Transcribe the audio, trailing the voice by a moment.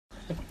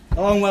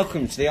Hello and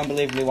welcome to the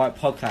Unbelievably White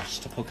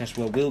podcast, a podcast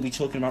where we'll be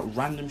talking about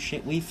random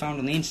shit we found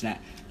on the internet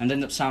and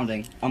end up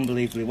sounding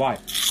unbelievably white.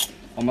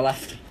 On my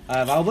left, I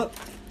have Albert.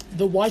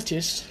 The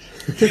whitest.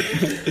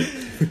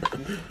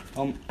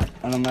 And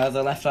on my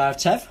other left, I have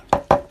Tev.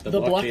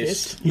 The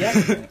blackest.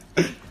 Yeah.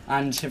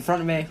 And in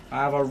front of me, I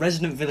have our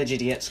resident village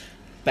idiot,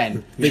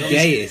 Ben. The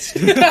gayest.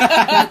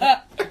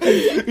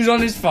 Who's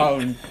on his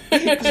phone.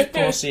 Because of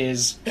course he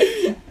is.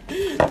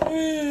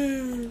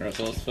 Right,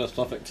 so what's the first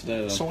topic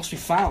today then? So what's we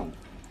found?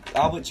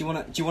 Albert, do you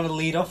want to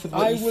lead off with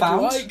what I you would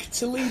found? like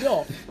to lead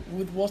off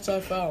with what I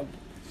found.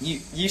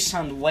 You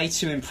sound way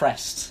too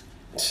impressed.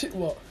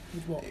 What?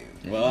 With what?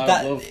 Well,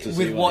 I'd love to see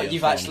with what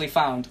you've found. actually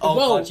found. Oh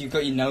Well, god, you've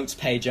got your notes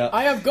page up.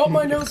 I have got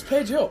my notes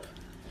page up.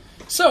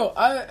 So,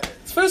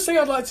 first thing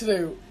I'd like to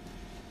do,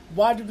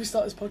 why did we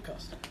start this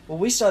podcast? Well,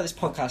 we started this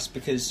podcast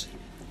because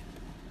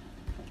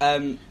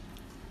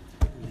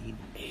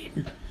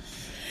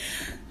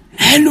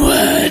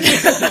N-word!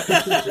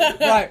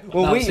 right,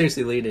 well No, we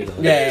seriously, lead it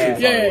on.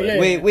 Yeah.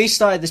 we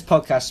started this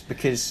podcast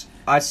because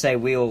I'd say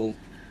we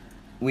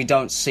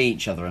don't see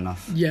each other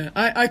enough. Yeah,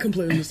 I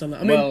completely understand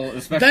that. I mean, Well,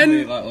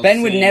 especially like us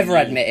Ben would seeing never you-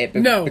 admit it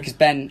No. because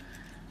Ben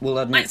will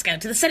admit let's go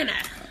to the cinema.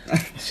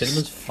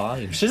 Cinema's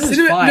fine. Cinema's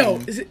Cinema, fine. no,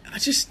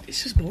 it's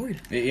just boring.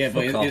 Yeah,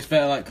 but Fuck it's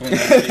better like coming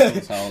down to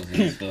people's houses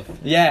and stuff.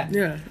 Yeah.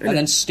 Yeah. And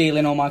then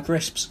stealing all my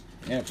crisps.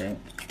 Yeah, bro.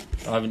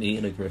 I haven't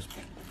eaten a crisp.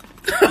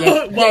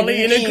 While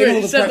eating a all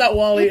crisp. the Said that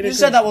while eating a You crisp.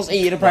 said that was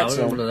eating a I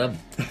pretzel. one of them.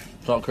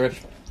 It's not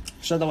crisp.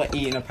 Said that we're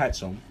eating a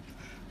pretzel.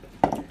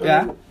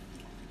 Yeah.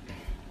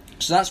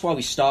 So that's why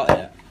we started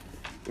it.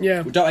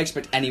 Yeah, We don't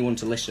expect anyone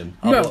to listen.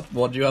 No.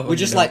 What do you have We're on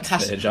just your like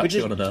notes page? I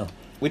actually want to know.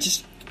 We're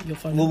just you'll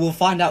find we'll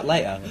find out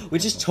later. We're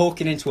just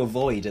talking into a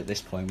void at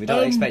this point. We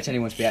don't expect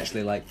anyone to be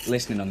actually like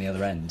listening on the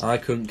other end. I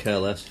couldn't care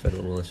less if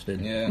anyone were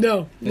listening. Yeah.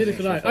 No, neither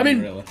could I. I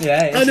mean, really.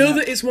 Yeah. I know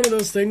that it's one of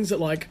those things that,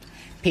 like,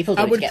 people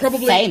I would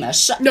probably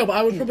famous. No, but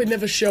I would probably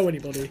never show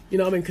anybody. You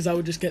know what I mean? Because I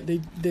would just get the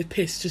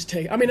piss just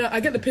taken. I mean, I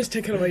get the piss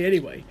taken away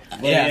anyway.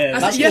 Yeah, I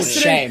that's think a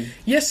shame.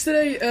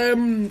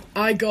 Yesterday,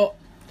 I got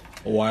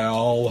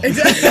Wow.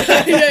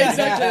 exactly. Yeah,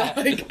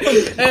 exactly. Like,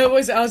 what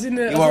was it? I was in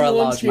the You are a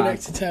lunch large queue man.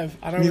 next to Tev,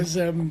 and I was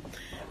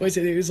what is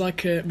it? It was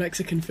like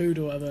Mexican food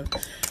or whatever.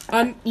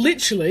 And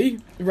literally,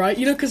 right?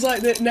 You know, because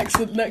like the next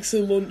to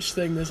the lunch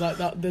thing, there's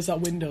that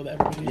window that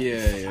everybody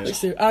Yeah. looks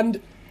through,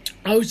 and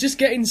I was just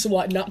getting some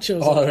like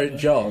nachos. or Oh, whatever.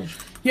 George.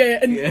 Yeah,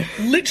 and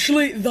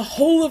literally the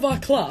whole of our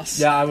class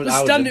Yeah, I was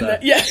standing in there.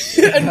 there.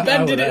 Yeah, and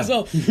Ben I did it was as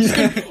well. Just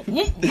going,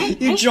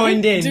 You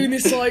joined in. doing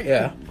this like,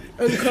 Yeah.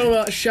 and kind of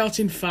like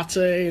shouting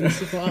fatty and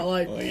stuff like that.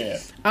 Like, Oh, yeah.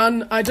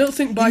 and I don't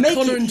think by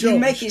Connor and George. You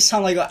make it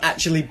sound like you're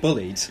actually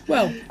bullied.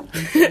 Well,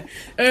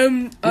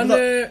 and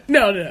no,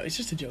 it's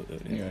just a joke though.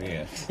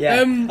 Yeah.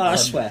 Yeah. I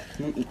swear.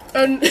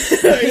 And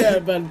yeah,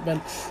 Ben.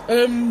 Ben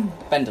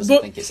doesn't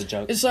But think it's a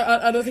joke. It's like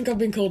I don't think I've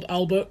been called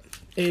Albert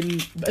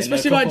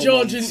especially a by couple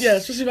George months. and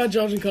especially by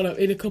George and Connor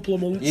in a couple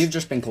of months. You've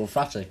just been called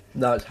fatty.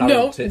 No, it's Harold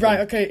No, Titman. right,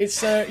 okay,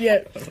 it's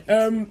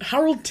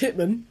Harold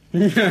Titman,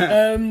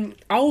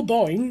 Al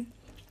Boyne.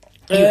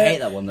 You hate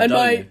that one, though, and don't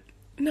my you?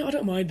 No, I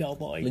don't mind Al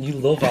Boyne. And you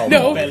love Al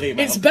No, Belly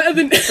man. it's better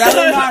than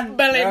Bellyman.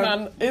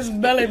 Bellyman. It's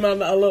Bellyman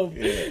that I love.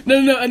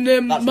 No, and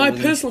That's my what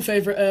we personal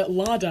favourite,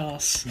 lard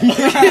ass.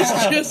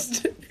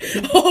 It's just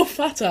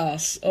fat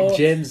ass or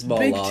Jim's more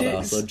big lard tits.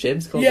 ass, so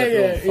Jim's called Yeah,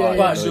 everyone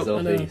yeah, fat, yeah, even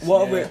yeah. though he's I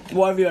know. obese.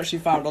 What have you actually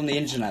found on the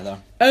internet though?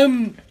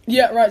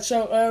 Yeah, right.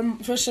 So,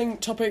 first thing,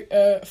 topic,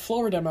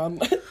 Florida man.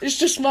 It's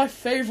just my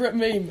favourite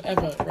meme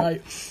ever,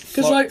 right?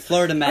 Because like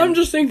Florida men. I'm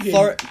just thinking.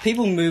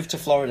 People move to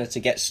Florida to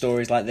get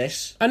stories like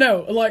this. I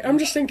know, like I'm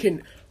just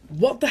thinking,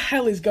 what the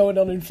hell is going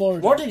on in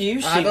Florida? What did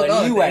you see I don't when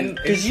know. you went? In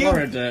Because you.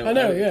 Florida, I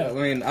know, yeah. I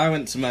mean, I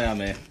went to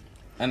Miami,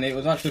 and it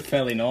was actually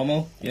fairly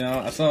normal. You know,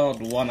 I saw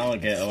one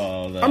alligator while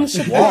I was there. I'm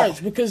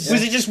surprised because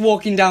Was it just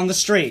walking down the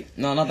street?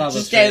 No, not that.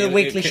 Just day of the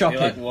weekly shopping.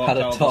 Had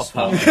a top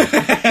hat.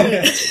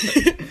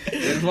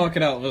 We was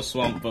walking out of a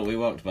swamp, but we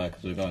walked back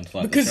because we were going to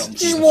like Because the shop.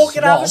 Just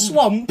walking out of the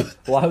swamp.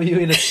 Why were you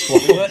in a We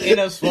swamp? were in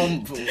a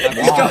swamp.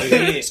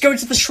 Let's go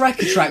to the Shrek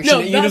attraction at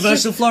that's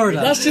Universal just,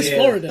 Florida. That's just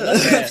Florida.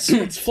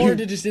 It's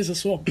Florida just is a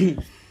swamp.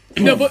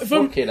 No, but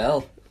from Fucking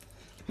hell.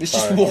 It's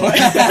just Sorry. walk.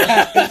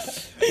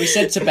 We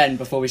said to Ben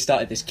before we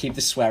started this, keep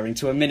the swearing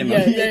to a minimum.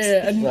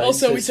 yeah, and Well,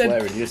 also you we said said,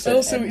 swearing, you said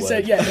also we N-word.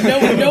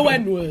 said, no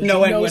N word,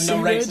 No N-word, no C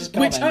racist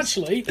word, which comments.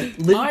 actually,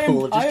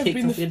 Liverpool I have have just been kicked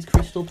the off against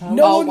Crystal Palace.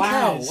 no Oh, one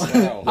wow. cares.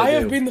 Wow. I They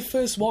have do. been the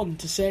first one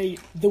to say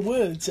the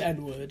words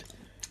N word.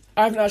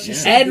 I haven't actually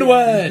said it.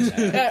 N-word! Right,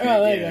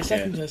 there you go, Yeah,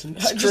 second person.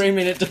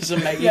 Screaming it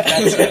doesn't make Yeah.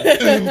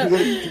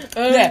 it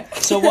better. Yeah.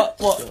 So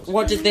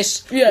what did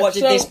this Yeah, what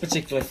did so- this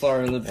particular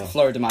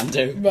Florida man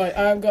do? Right,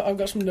 I've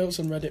got some notes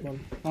on Reddit,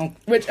 man, Oh.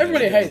 which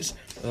everybody hates.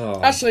 Oh.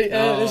 Actually,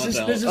 Oh, there's this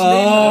no. meme.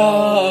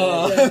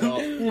 Oh.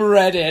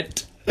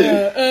 Reddit.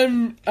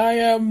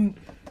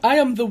 I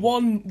am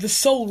the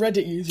sole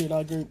Reddit user in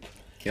our group.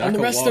 You're And like the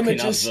a rest of them are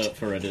walking just advert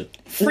for Reddit.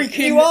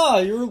 freaking. You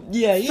are. You're a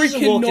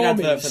freaking walking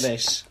advert normies. for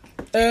this.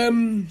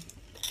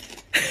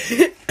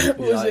 What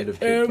was United it? of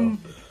people.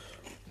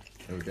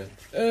 There we go.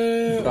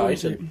 What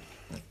was Brighton.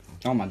 it?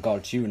 Oh my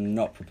god, you were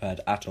not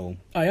prepared at all.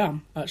 I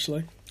am,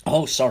 actually.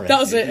 Oh, sorry. That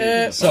was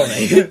it.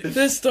 Sorry.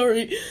 This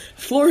story.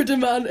 Florida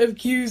man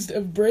accused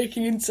of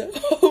breaking into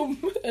home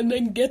and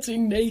then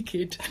getting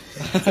naked.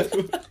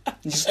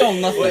 You stole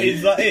nothing. Wait,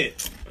 is that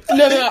it?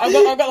 No, I've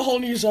got the whole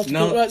news off.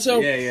 No. Right, so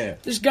Yeah.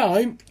 this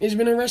guy has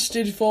been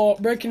arrested for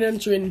breaking and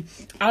entering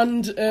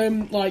and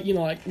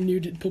public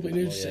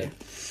nudity.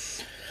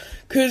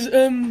 Because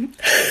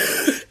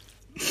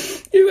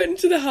he went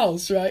into the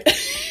house, right,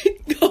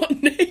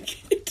 got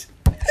naked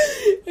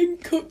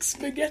and cooked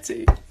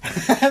spaghetti.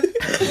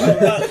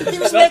 He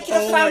was making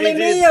a family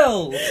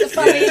meal. The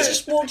family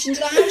just walked into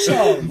the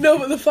household. No,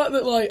 but the fact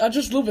that, like, I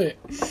just love it.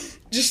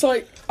 Just,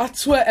 like, I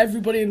swear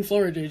everybody in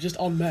Florida is just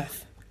on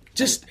meth.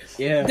 Just,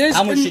 Yeah.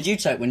 How much did you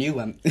take when you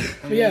went?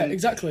 Yeah,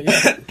 exactly,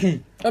 yeah.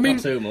 I mean,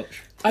 Not too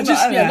much. I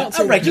just, No, yeah, not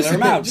too a regular much,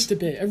 amount. just a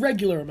bit, a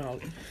regular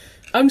amount.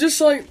 I'm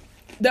just like,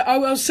 I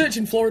was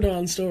searching Florida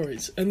man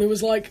stories, and there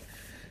was literally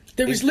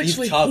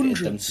You've targeted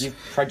hundreds. them. You've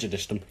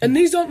prejudiced them. And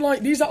these aren't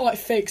like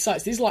fake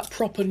sites. These are like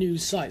proper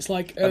news sites.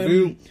 Like, Have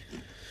you...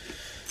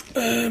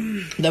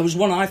 There was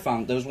one I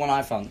found.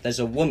 There's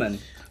a woman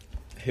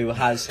who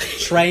has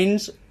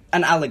trained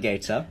an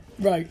alligator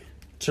right.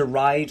 to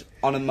ride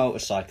on a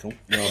motorcycle.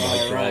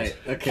 Oh, right.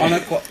 Okay. On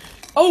a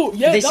Oh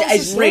yeah, this that's the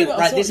is story real, that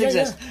I right? saw. This Yeah,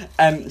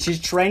 exists. She's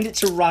trained it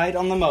to ride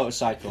on the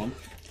motorcycle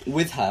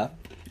with her.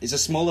 It's a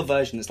smaller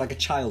version. It's like a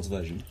child's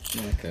version.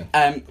 Okay.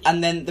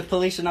 And then the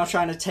police are now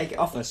trying to take it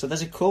off her. So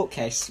there's a court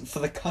case for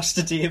the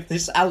custody of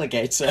this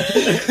alligator,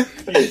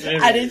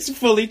 and it's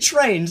fully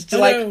trained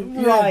to I know,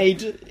 yeah.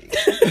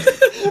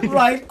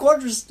 ride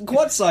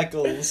quad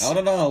cycles. I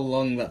don't know how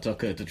long that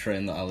took her to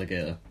train that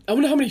alligator. I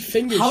wonder how many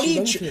fingers. How do she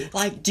you went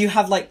through. do you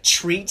have like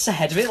treats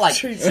ahead of it? Like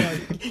Treats,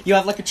 like, you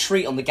have like a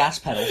treat on the gas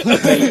pedal.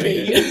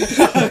 baby.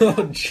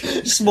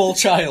 Small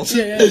child.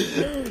 yeah.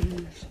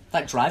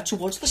 Like drive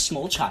towards the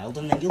small child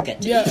and then you'll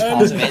get to Yeah, each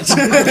part of it.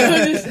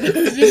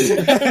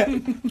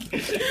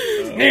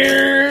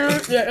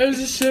 It was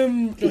just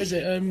what is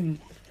it?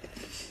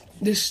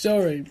 This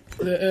story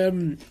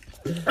that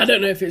I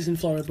don't know if it's in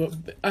Florida,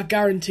 but I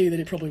guarantee that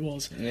it probably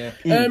was. Yeah.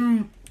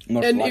 And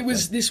likely. it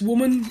was this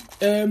woman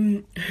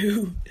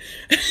who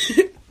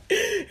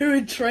who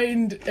had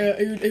trained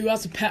who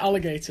has a pet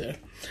alligator.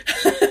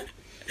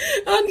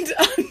 and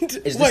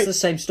Is this wait, the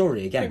same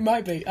story it again?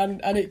 might be,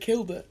 and it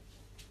killed it.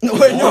 No,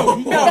 wait, no.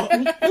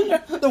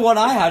 The one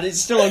I had,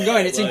 it's still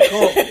ongoing. It's in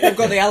court. I've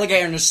got the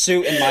alligator in a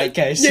suit in my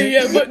case.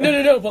 Yeah, but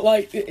no, but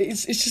like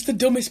it's just the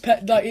dumbest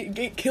pet. Like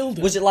it killed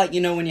it. Was it like,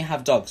 when you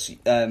have dogs,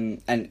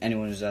 and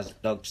anyone who has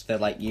dogs, they're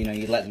like, you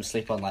let them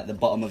sleep on like the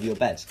bottom of your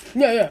bed.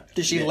 Yeah.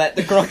 Did she let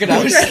the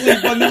crocodile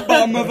sleep on the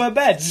bottom of her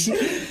bed?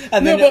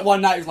 And then but-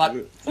 one night it was like,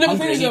 the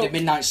hungry, thing is, need a though-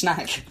 midnight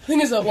snack. The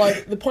thing is that,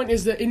 like, the point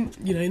is that in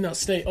that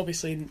state,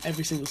 obviously in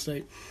every single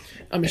state,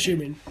 I'm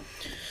assuming,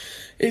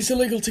 it's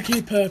illegal to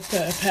keep a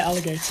pet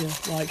alligator.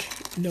 Like,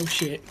 no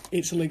shit,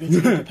 it's illegal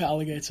to keep a pet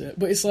alligator.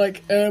 But it's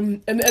like,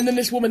 and then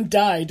this woman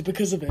died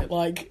because of it.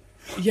 Like,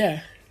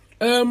 yeah.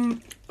 I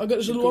got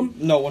this other one.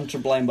 No one to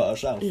blame but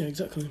herself. Yeah,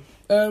 exactly.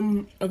 I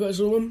got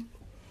this other one.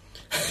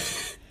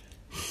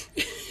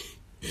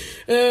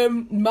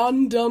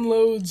 Man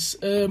downloads.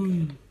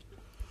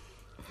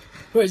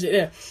 What is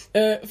it?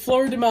 Yeah,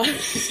 Florida man.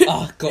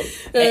 Oh god!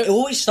 It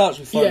always starts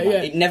with Florida. yeah.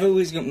 Man. It never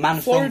was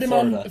man Florida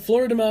from Florida.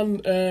 Florida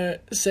man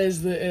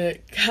says that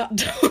cat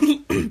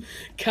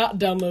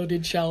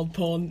downloaded child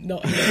porn.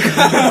 Not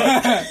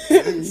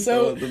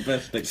so. The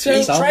best So- excuse.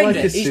 He's Sounds trained like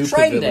it. a He's super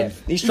trained villain.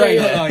 it. He's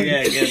trained it. Oh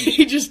yeah.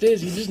 He just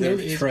is. He just knows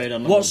it is. Trade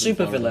on What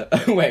super villain?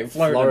 Wait,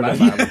 Florida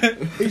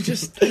man. He's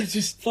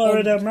just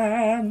Florida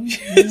man.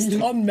 just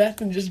on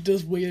meth and just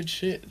does weird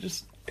shit.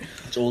 Just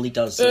That's all he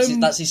does.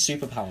 That's his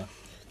superpower.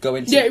 Go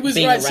into yeah, it was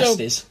being right.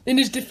 arrested. So in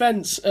his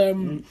defence,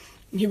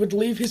 he would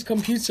leave his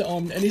computer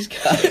on, and his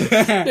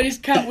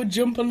cat would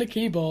jump on the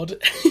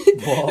keyboard,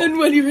 and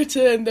when he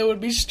returned, there would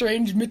be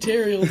strange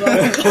material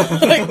down.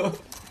 Like, all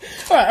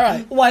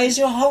right. Why is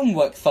your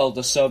homework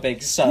folder so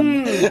big,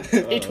 son?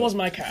 It was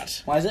my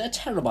cat. Why is it a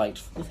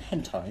terabyte with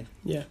hentai?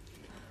 Yeah.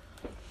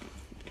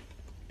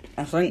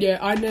 I think. Yeah,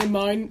 I named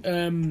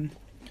mine,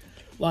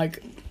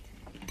 like,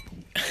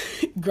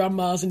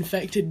 grandma's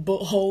infected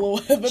butthole or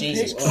whatever.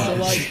 Jesus pics. So,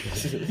 like,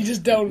 you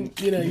just don't,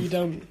 you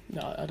don't...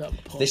 No, I don't...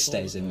 This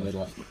stays in with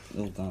like,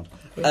 oh god.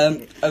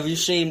 Have you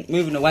seen,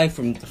 moving away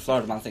from the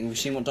Florida man thing, have you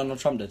seen what Donald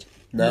Trump did?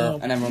 No.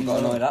 And everyone got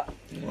annoyed at?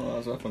 What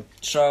has happened?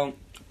 So,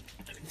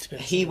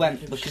 he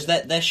went, because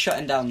they're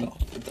shutting down,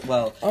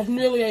 well... I've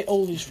nearly ate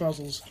all these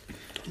frazzles.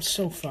 I'm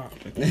so fat.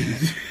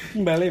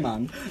 Belly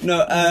man.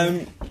 No,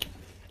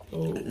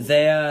 Oh.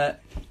 they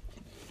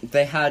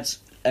had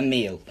a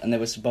meal, and they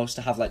were supposed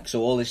to have, like,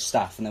 so all this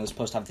staff, and they were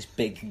supposed to have this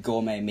big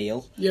gourmet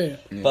meal. Yeah.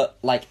 But,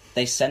 like,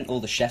 they sent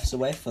all the chefs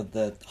away for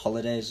the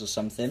holidays or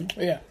something.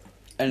 Yeah.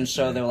 And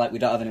so they were like, we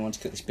don't have anyone to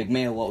cook this big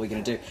meal, what are we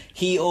going to do?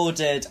 He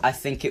ordered, I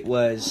think it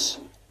was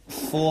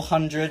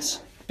 400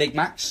 Big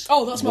Macs.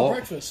 Oh, that's my What?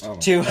 breakfast. Oh.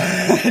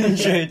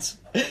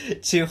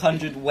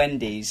 200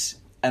 Wendy's,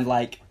 and,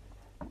 like,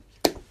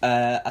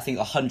 I think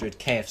 100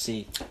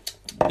 KFC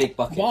big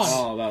buckets. Why?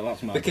 Oh,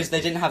 that's my. Because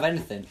they didn't have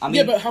anything. I mean,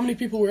 Yeah, but how many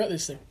people were at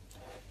this thing?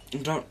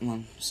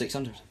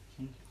 600.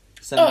 Oh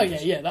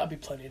 700. yeah, that'd be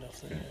plenty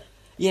enough. Then,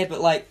 Yeah, but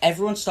like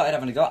everyone started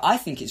having a go. I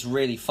think it's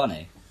really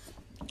funny.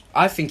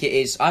 I think it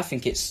is. I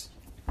think it's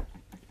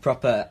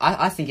proper.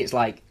 I think it's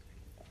like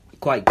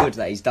quite good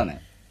that he's done it.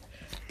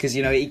 Because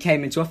he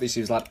came into office.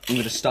 He was like, "I'm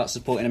going to start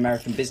supporting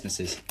American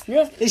businesses.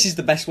 Yeah. This is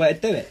the best way to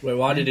do it." Wait,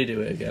 why did he do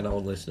it again? I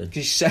wasn't listening.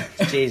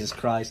 Jesus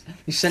Christ,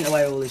 he sent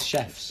away all his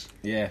chefs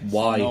Yeah.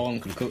 Why? So no one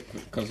could cook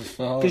because it's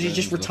for because he's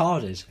just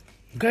holidays. retarded.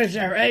 Because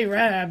they're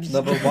Arabs.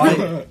 No, but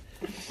why?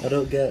 I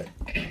don't get.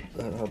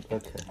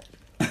 Okay.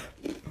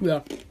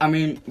 Yeah. I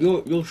mean,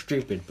 you're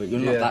stupid, but you're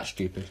not Yeah. that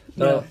stupid.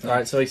 No,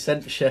 right. So he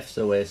sent chefs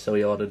away, so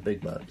he ordered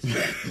Big Macs.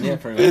 Yeah,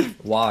 pretty much.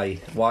 Why?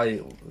 Why?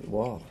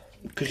 What?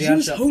 Because He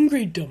was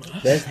hungry,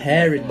 dumbass. There's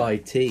hair in my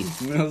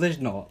teeth. No, there's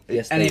not.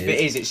 Yes, and there if it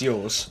is, it's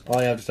yours.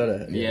 Oh, yeah, I've just had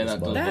a. Yeah, that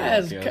that's does. fine.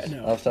 That's Yes.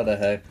 no. I've just had a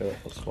haircut.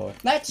 That's why.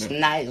 That's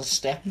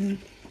nasty.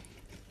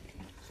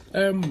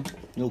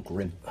 You're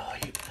grim. Oh,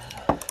 you.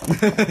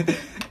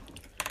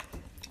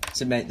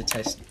 To make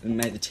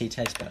the tea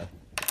taste better.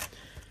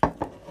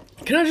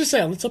 Can I just say,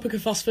 on the topic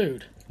of fast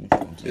food,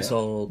 It's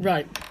all.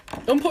 right?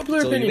 Unpopular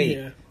It's all you opinion eat.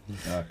 here.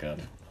 Oh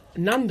god.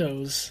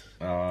 Nando's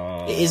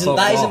It isn't. Fuck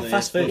That off. isn't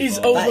fast food. is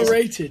That is-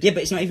 overrated. Yeah,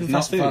 but it's not even It's not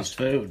fast food. fast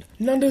food.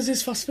 Nando's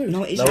is fast food.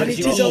 No, it No, isn't. it's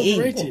it Because is you eat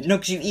overrated. in. No,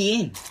 because you eat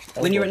in.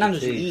 When you're at what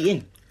Nando's, you you eat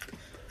in.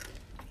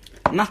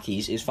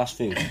 Mackey's is fast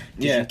food. 'Cause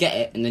Yeah. You get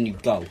it and then you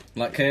go.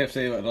 Like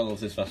KFC,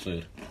 McDonald's is fast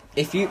food.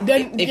 If you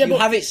Then- if yeah, you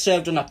but- have it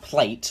served on a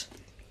plate,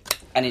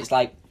 and it's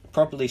like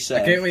properly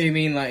served, I get what you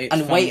mean, like it's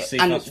and fancy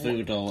and fast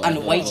food or whatever.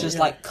 and waiters Yeah.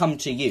 like come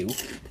to you,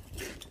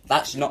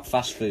 that's not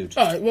fast food.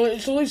 Alright, well,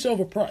 it's at least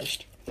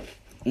overpriced.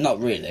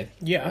 Not really.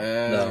 Yeah.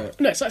 No.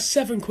 No, it's like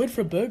 £7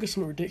 for a burger,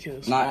 something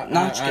ridiculous. Now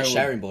just get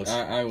sharing boards.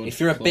 I would If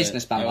you're a play-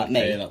 businessman I like would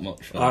pay me, that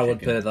much for I would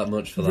chicken. pay that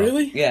much for that.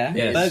 Really? yeah,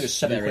 Yeah, burgers it's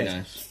 £7. very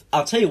nice.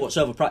 I'll tell you what's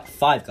overpriced.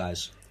 Five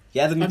Guys.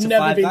 You ever been I've to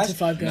never Five been Guys? to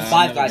Five Guys. No, I've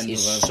Five never Guys been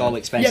is to Five so Guys.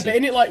 expensive. Yeah, but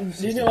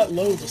isn't it like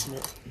loads or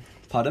something?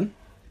 Pardon?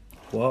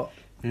 What?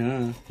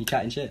 Yeah, you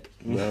chatting shit.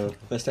 No.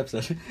 First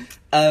episode.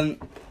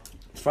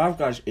 Five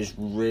Guys is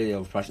really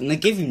overpriced, and they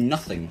give you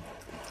nothing.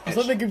 I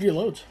thought they'd give you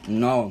loads.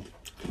 No.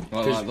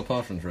 Well, like the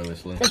portion's really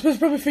slim. I suppose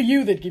probably for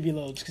you they'd give you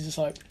loads, because it's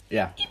like,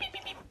 Yeah.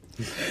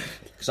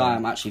 Because I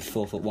am actually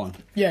 4'1".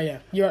 yeah,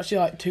 you're actually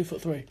like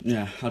 2'3".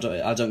 Yeah, I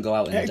don't go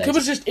out in the daytime.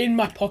 Cupboard's just in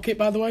my pocket,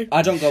 by the way.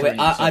 I don't go.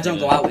 I don't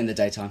go out in the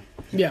daytime.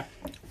 Yeah,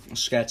 I'm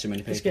scared too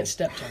many people. just get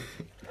stepped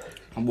on.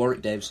 I'm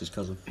Warwick Davis's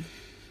cousin.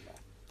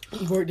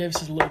 Warwick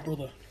Davis's little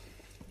brother.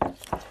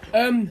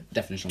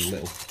 Definition of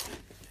little.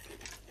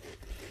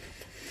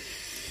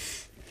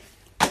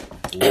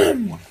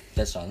 Ooh,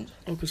 dead silent.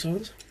 Awkward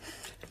silence.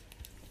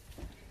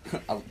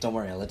 Don't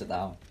worry, I'll edit that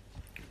out.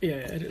 Yeah,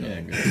 edit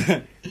Yeah,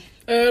 that.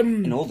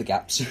 good. In all the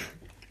gaps.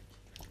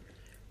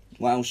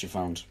 What else you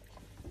found?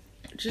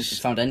 You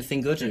Just found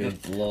anything good? Or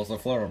Just loads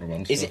of Florida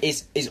ones.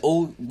 is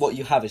all what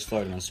you have is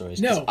Florida Man stories?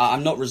 'Cause No.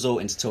 I'm not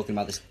resorting to talking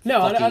about this.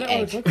 no, I fucking don't egg.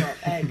 want to talk about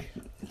egg.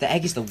 The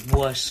egg is the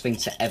worst thing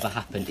to ever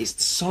happen.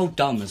 It's so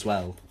dumb as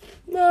well.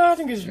 No, I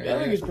think it's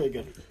pretty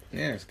good.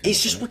 Yeah,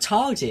 It's just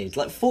retarded.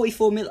 Like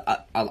 44 million.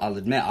 I'll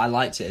admit I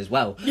liked it as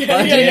well. Yeah, But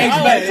I yeah, didn't yeah,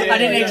 I liked expect. it. I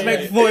didn't Yeah,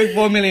 expect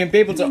 44 million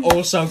people to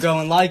also go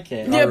and like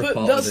it. Yeah,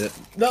 reported but it.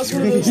 that's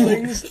one of those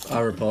things. I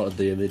reported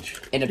the image.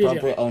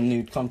 Inappropriate or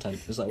nude content.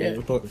 Is that what Yeah. you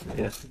reported?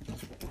 Yeah.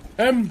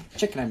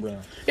 Chicken embryo.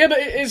 Yeah, but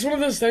it's one of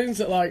those things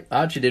that like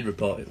I actually did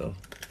report it though.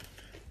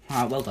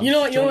 Ah, well done. you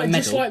know, Do want a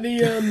just medal? like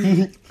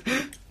the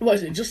what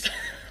is it? Just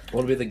I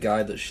want to be the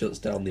guy that shuts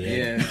down the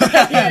egg.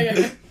 Yeah.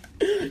 yeah.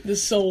 The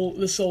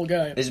soul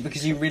guy. Is it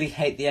because you really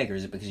hate the egg, or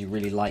is it because you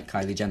really like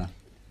Kylie Jenner?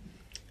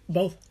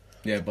 Both.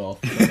 Yeah, both.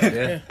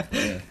 Yeah.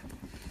 Yeah.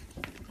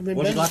 I mean,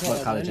 What do you Ben's like about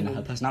not Kylie Jenner? anyway.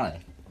 Her personality.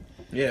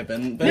 Yeah,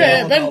 Ben.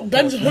 Yeah, Ben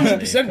Ben's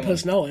personality, 100% come on.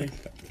 personality.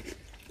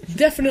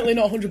 Definitely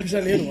not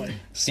 100% the other way.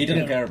 He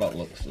didn't care about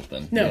looks, does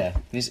Ben? No. Yeah,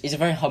 he's a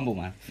very humble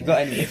man. If you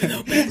got any?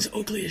 No, Ben's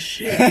ugly as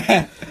shit.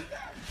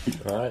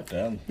 Right.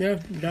 Damn. Yeah,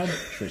 damn.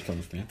 Sure, it's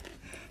coming from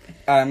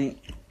you.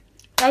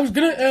 I was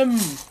gonna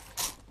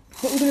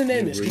what were we gonna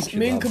name this? 'Cause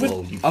me and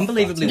Cupboard.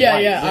 Unbelievably Yeah,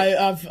 white.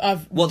 yeah.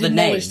 I've What, the did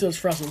name? knowledge those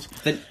frazzles.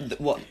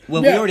 What?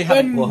 Well, Yeah, we already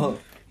have. Whoa.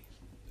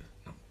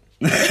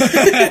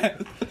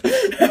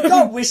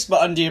 Don't whisper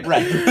under your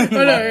breath. Oh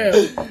no,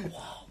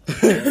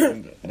 yeah.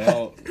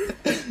 No.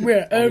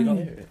 Yeah.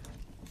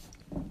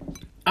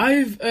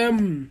 I've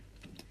Come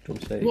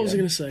say it what was I again.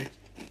 gonna say?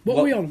 What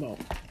were we on about?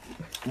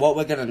 What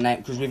we're gonna name?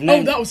 Because we've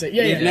named. that was it,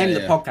 yeah, We've yeah. named Yeah,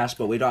 the yeah. podcast,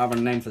 but we don't have a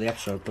name for the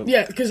episode. But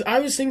Yeah, because I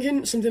was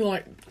thinking something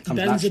like Comes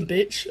Ben's a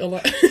naturally. bitch, or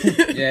like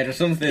Yeah, there's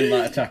something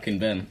like attacking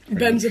Ben.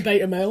 Ben's a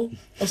beta male,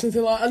 or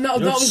something like. And that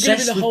you're was going to be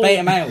obsessed the with whole.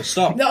 beta male.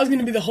 Stop. That was going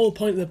to be the whole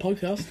point of the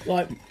podcast,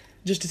 like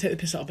just to take the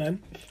piss out of Ben.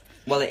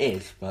 Well, it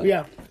is. But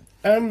Yeah.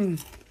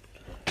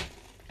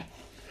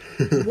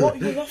 What are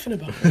you laughing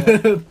about?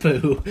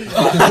 Poo.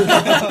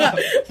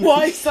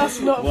 Why is that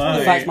not The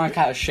funny? fact my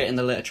cat is shit in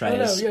the litter tray I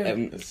know, is yeah.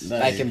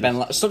 making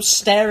Ben. Stop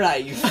staring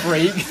at it, you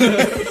freak.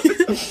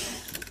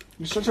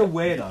 You're such a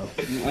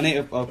weirdo. I need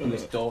to open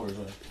this door as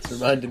well. It's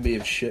reminding me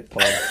of shit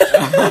porn.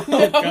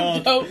 Oh,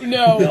 God. Oh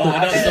no.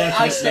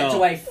 I stepped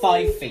away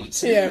 5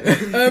 feet. Yeah.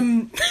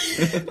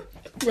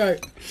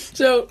 Right.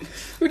 So.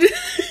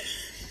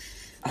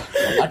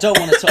 I don't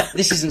want to talk.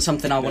 This isn't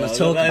something I want to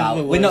talk that is about.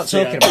 the We're not worst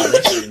thing talking I've about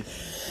ever this.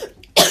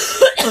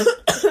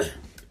 seen.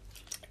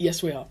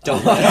 Yes, we are.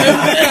 Don't.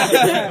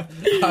 I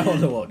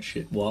want to watch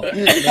shit. What? I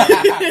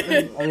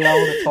want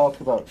to talk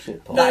about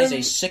shit porn. That is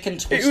a sick and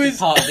twisted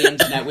part of the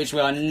internet which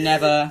we are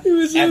never,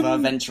 ever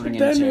venturing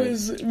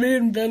into. Me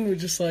and Ben were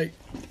just like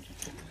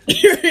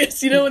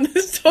curious, you know, when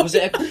this talk. Was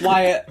it a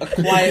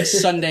quiet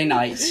Sunday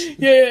night?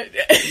 Yeah.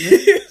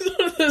 It was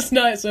one of those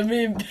nights where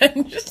me and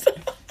Ben just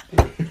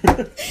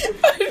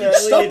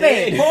Stop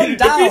it! Calm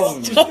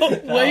down!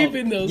 stop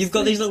waving those. You've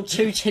got these little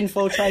 2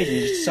 tinfoil trays and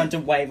you just decide to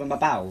wave them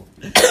about.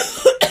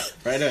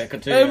 Right, anyway,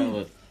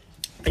 continue.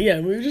 Yeah,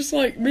 we were just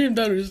like, me and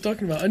Ben were just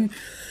talking about, and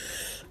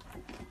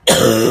We're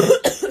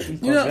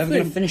that never thing?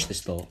 going to finish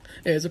this thought.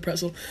 yeah, it's a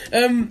pretzel.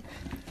 You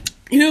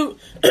know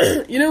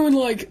when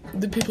like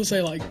the people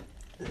say like,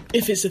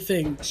 if it's a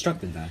thing,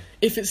 Struggling there.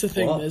 if it's a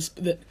thing, What? there's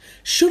that.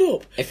 Shut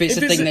up. If it's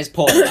a thing, there's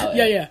porn about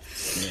it. Yeah.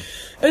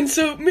 And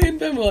so me and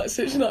Ben were like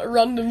searching like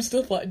random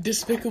stuff like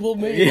Despicable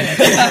Me. Like,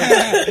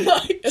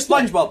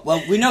 SpongeBob.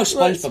 Well, we know like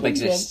SpongeBob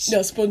exists. No,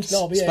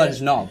 SpongeBob. Yeah.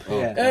 SpongeNob.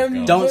 Yeah.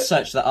 God. Don't but-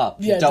 search that up.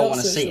 Yeah, you don't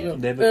want to search see it it. up.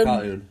 Name a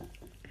cartoon.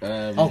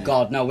 Oh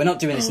God, no! We're not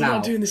doing this we're now.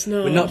 not doing this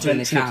now. We're not doing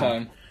this now.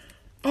 Time.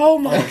 Oh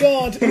my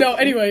god. No.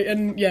 Anyway,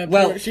 and yeah.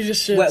 Well, she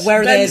just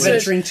where are they Ben said-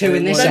 adventuring to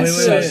in this Ben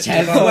episode,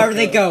 said- Ted? Where are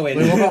they going?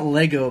 Wait, what about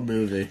Lego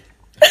Movie?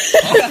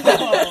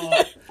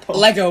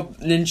 Lego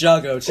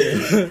Ninjago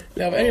too.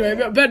 No, but anyway,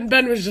 but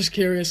Ben was just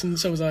curious, and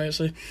so was I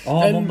actually.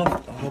 Oh, I'm on And-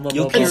 my You're mobile.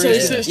 so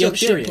curious. it's You're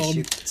just shit curious. porn.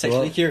 You're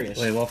sexually What? curious.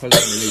 Wait, what have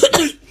I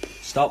got?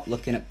 Stop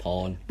looking at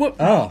porn.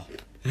 Oh,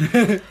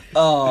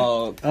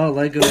 Oh,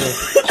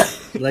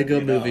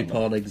 Lego Movie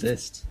porn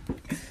exists.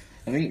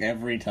 I think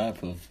every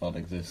type of pod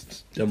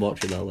exists. I'm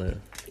watching that later.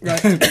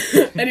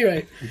 Right.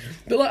 Anyway,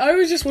 but like I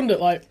always just wondered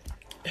like,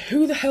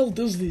 who the hell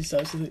does these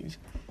types of things?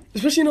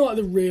 Especially like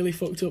the really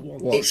fucked up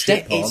ones. What? it's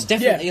shit porn? it's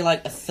definitely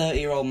like a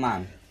 30-year-old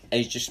man.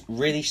 He's just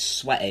really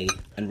sweaty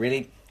and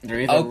really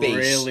They're either obese.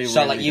 really,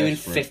 so like really you in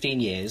desperate. 15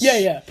 years.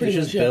 Yeah, It's pretty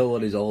just much. Yeah. Bill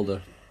when he's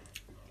older.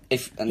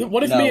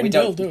 What if no, me and we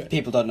Bill don't, do it?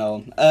 People don't know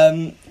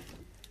him.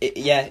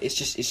 It's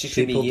just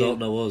gonna People be you. don't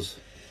know us.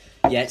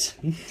 Yet.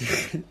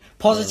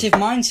 Positive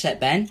mindset,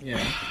 Ben.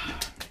 Yeah.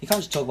 You can't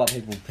just talk about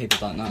people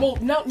don't know. Well,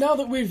 now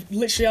that we've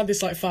literally had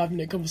this like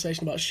 5-minute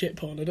conversation about shit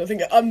porn, I don't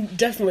think I'm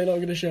definitely not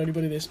going to show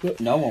anybody this. But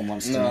no one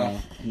wants to No.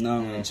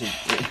 know. No.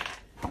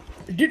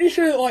 didn't you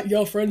show that like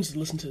your friends would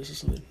listen to this or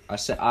something? I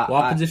said.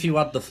 What happens if you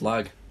add the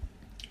flag?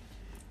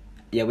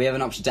 Yeah, we have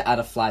an option to add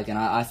a flag, and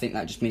I think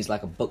that just means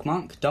like a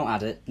bookmark. Don't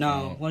add it.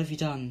 No. Oh. What have you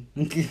done?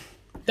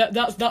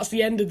 That's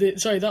the end of the.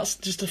 Sorry, that's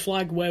just a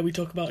flag where we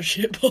talk about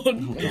shit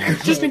porn,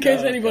 just in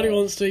case anybody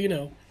wants to, you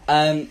know.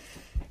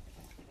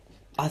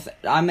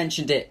 I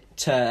mentioned it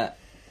to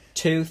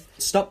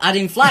stop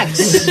adding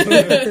flags.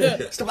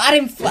 Stop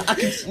adding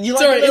flags.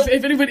 Sorry,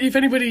 if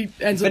anybody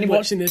ends up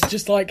watching this,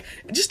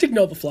 just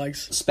ignore the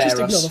flags. Spare just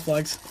ignore us. the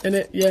flags.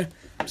 And yeah,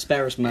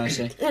 Spare us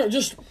mercy.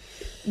 just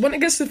when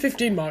it gets to the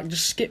 15 mark,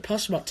 just skip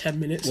past about 10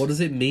 minutes. What does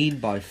it mean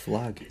by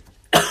flag?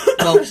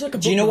 Well, It's like a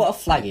do you know bookmark. what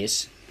a flag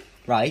is?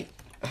 Right?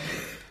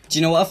 Do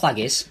you know what a flag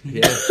is?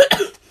 Yeah.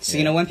 So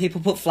you know when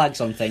people put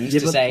flags on things Yeah,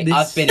 to but say, this-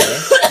 I've been here,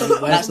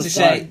 Where's that's the to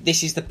say, flag?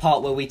 this is the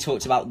part where we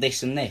talked about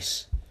this and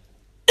this.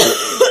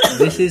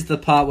 This is the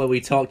part where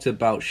we talked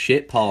about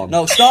shit porn.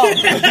 No, stop!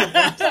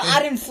 Stop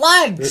adding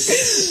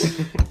flags!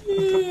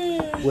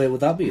 Wait,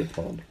 would that be a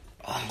porn?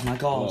 Oh my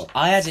god. What?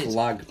 I added...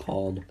 Flag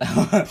porn.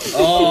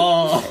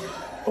 Oh!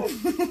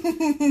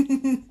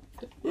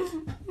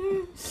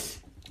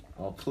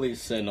 Oh,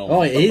 please say no.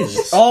 Oh, it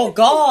is. Oh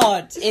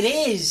god! It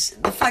is!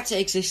 The fact it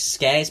exists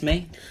scares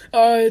me.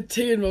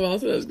 Tea in my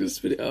mouth and I was going to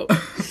spit it out.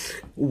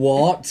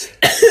 What?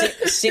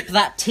 Sip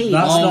that tea.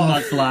 That's Oh,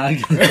 not a flag.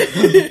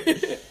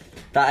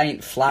 that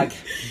ain't flag.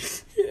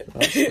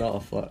 That's not a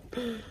flag.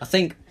 I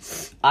think...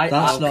 That's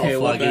not Okay, a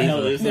what flag the hell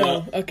either. is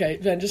No, that? okay,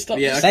 then just stop.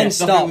 Yeah, Just- okay. Then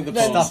stop stop. it with the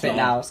porn. Stop it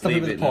now. Stop it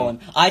Leave with it the porn.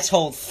 I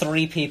told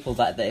 3 people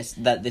that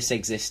this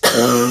exists.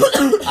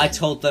 I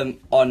told them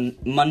on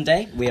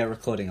Monday. We are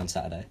recording on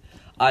Saturday.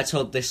 I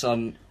told this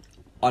on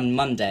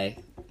Monday,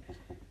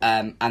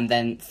 and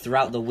then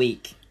throughout the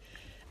week,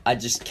 I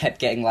just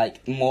kept getting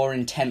like more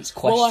intense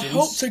questions. Well,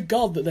 I hope to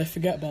God that they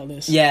forget about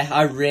this. Yeah,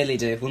 I really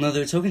do. Well, no, they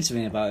were talking to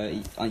me about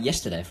it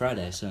yesterday,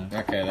 Friday. So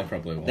Okay, they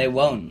probably won't. they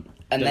won't.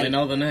 And Do then they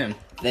know the name?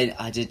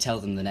 I did tell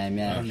them the name.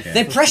 Yeah, Okay.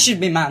 they pressured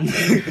me, man.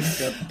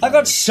 I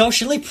got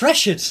socially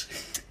pressured.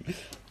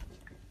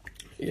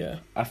 Yeah.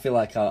 I feel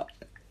like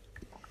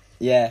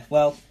yeah,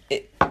 well,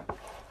 I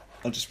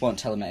just won't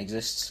tell them it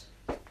exists.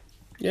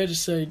 Yeah,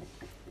 just say.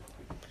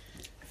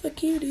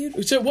 Fuck you,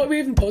 dude. So, what are we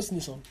even posting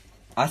this on?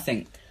 I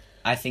think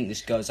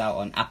this goes out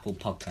on Apple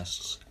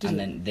Podcasts Does and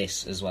it? then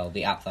this as well,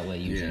 the app that we're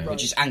using, Yeah.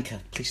 which is Anchor.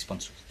 Please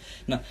sponsor us.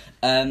 No,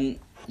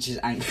 which is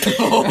Anchor.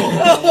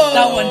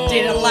 That one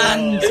didn't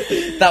land.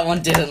 That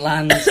one didn't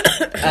land.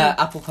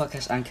 Apple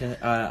Podcast, Anchor.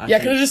 Yeah,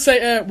 can I just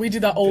say, we do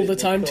that all the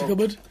time to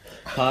Cupboard.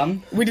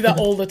 Pardon? We do that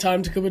all the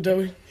time to Cupboard, don't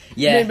we?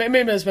 Yeah. Me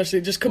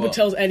especially. Just Cupboard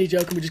tells any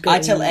joke and we just go... I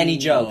tell any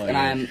joke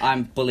and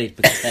I'm bullied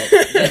because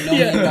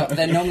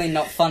they're normally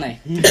not funny.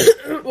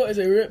 What is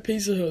it? We were at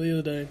Pizza Hut the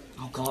other day.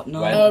 Oh God,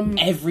 no! When?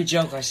 Every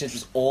joke I said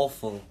was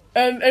awful.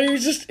 And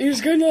he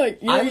was going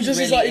like, you know, I he was does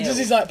his really like, he does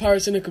his like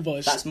paracynical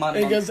voice. That's my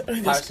And mum. he goes,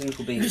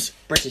 Parasinical being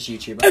British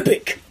YouTuber.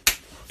 epic.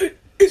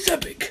 It's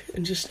epic.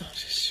 And just.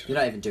 You're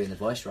not even doing the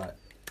voice right.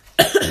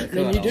 Then you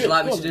do Would it. you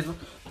like me Go to on. do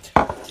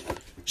the...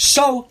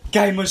 So,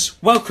 gamers,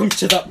 welcome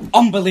to the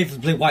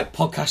Unbelievably White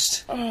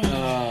podcast.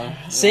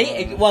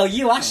 See? Well,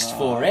 you asked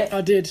for it.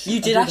 I did.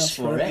 You did ask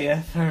for it.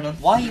 Yeah, fair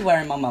enough. Why are you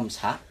wearing my mum's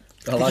hat?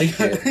 I like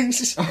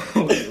it.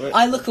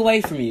 I look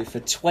away from you for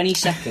 20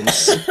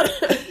 seconds,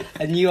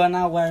 and you are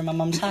now wearing my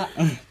mum's hat.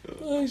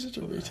 Oh, he's such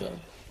a retard.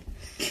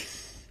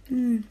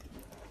 You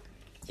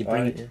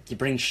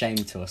bring shame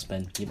to us,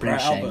 Ben. You bring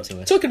Right, shame Albert.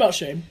 to us. Talking about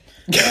shame.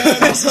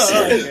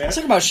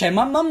 Talking about shame,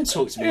 my mum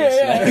talked to me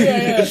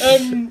yesterday.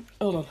 Yeah.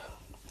 Hold on.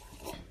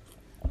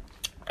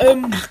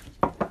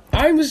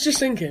 I was just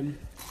thinking,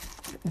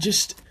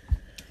 just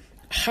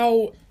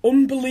how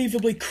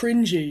unbelievably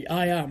cringy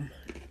I am.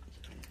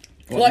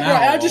 What, Like, now,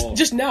 right, I or-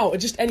 just now,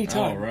 just any Oh,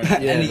 time. right. Yeah,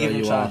 Any there given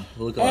you time. are.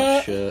 Look at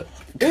that shirt.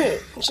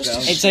 It's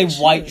just It's a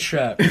white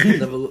shirt.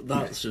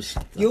 That's just...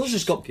 Yours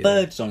has got yeah.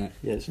 birds on it.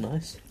 Yeah, it's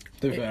nice.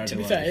 To be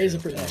fair, it is a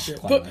pretty nice shit.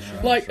 quite But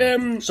nice. like, I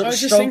was Stop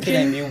just stroking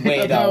thinking him, you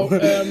weirdo. about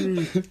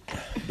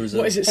Brazil.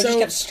 what is it? I just So,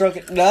 kept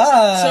stroking.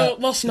 Ah! so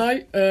last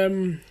night,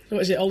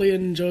 what is it? Ollie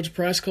and George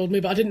Price called me,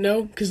 but I didn't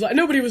know because like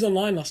nobody was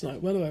online last night.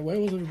 By the way, where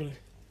was everybody?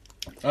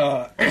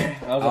 I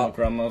was at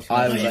grandma's.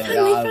 I was It's at-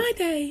 only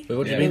Friday. Wait,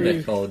 what do you Yeah, mean really.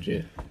 they called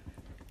you?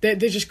 They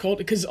just called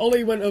because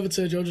Ollie went over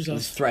to George's He's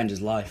house. threatened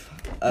his life.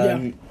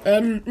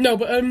 No,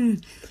 but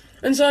and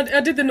so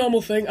I did the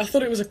normal thing. I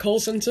thought it was a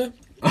call center,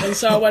 and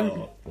so I went,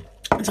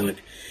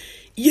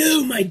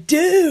 "Yo, my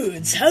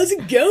dudes, how's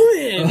it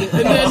going?" And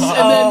then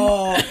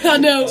I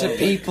know. To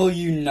people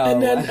you know.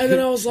 And then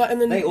I was like, and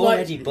then they like,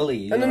 already bully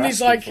you. and then You're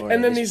these asking like, for it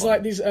and at then this these point.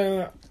 like these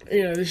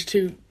there's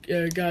two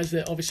guys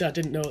that obviously I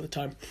didn't know at the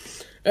time.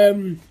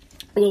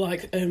 Were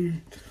like, but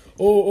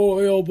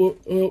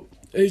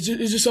is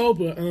this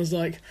Albert? And I was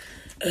like,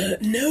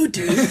 no,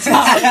 dude.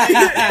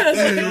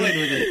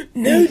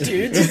 No,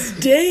 dude, it's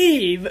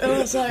Dave. And I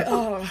was like,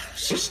 oh,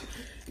 just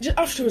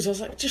afterwards, I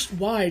was like, just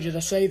why did I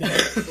say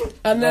that?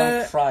 And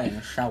I'll cry in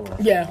a shower.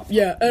 yeah.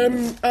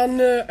 And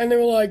they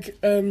were like,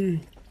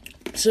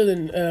 so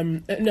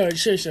then, no,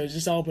 seriously, it's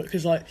just Albert,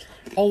 because, like,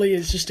 Ollie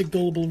is just a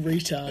gullible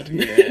retard, and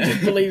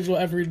just believes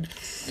whatever he...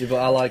 Yeah, but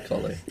I like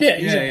Ollie. Yeah,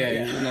 he's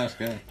He's a nice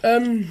guy.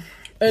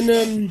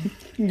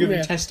 Give yeah.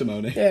 him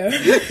testimony. Yeah.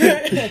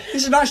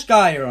 He's a nice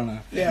guy, Your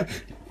Honour. Yeah.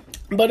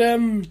 But,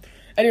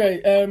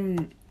 anyway,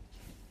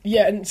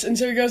 yeah, and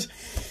so he goes...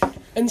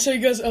 And so he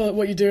goes, oh,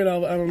 what you doing,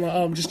 Albert? And I'm like,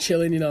 oh, I'm just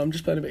chilling, you know, I'm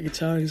just playing a bit of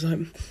guitar. And he's like,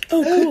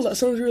 oh, cool, that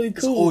sounds really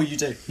That's cool. all you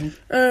do.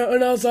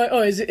 And I was like,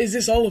 oh, is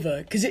this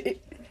Oliver? Because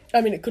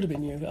I mean, it could have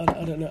been you. I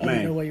don't know. I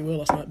don't know where you were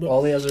last night. But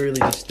Ollie has a really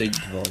distinct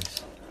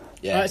voice.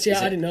 Yeah. Actually, Is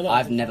I it- didn't know that.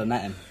 I've never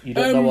met him. You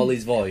don't know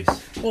Ollie's voice.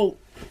 well,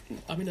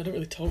 I mean, I don't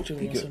really talk to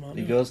him unless I'm out.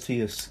 He goes to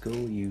your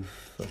school, you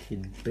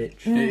fucking bitch.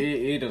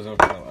 He does have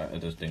a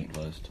distinct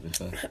voice, to be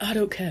fair. I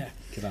don't care.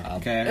 Give that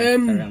up. Okay,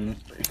 carry on.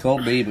 He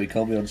called me, but he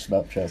called me on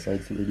Snapchat, so I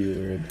instantly knew you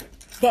were him.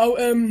 But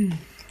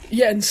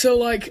yeah, and so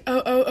like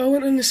I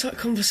went in this like,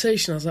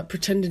 conversation. I was like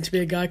pretending to be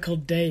a guy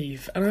called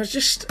Dave, and I was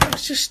just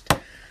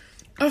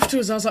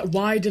afterwards. I was like,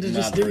 why did I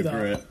just do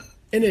that?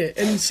 In it,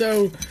 and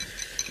so.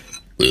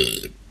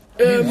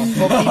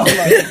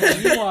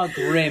 You are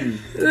grim.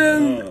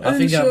 I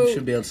think so- I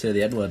should be able to say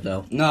the N-word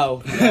now.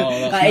 No.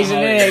 that's That isn't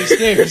not how an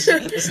excuse.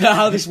 That's not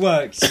how this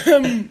works.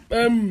 Do you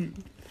know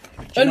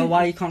and-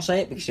 why you can't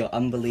say it? Because you're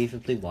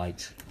unbelievably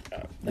white.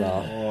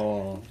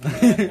 Well,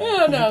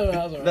 Oh no,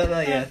 that's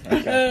alright. Yeah,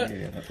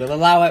 okay. We'll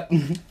allow it.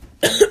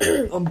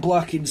 I'm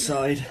black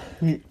inside.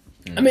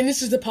 I mean,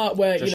 this is the part where you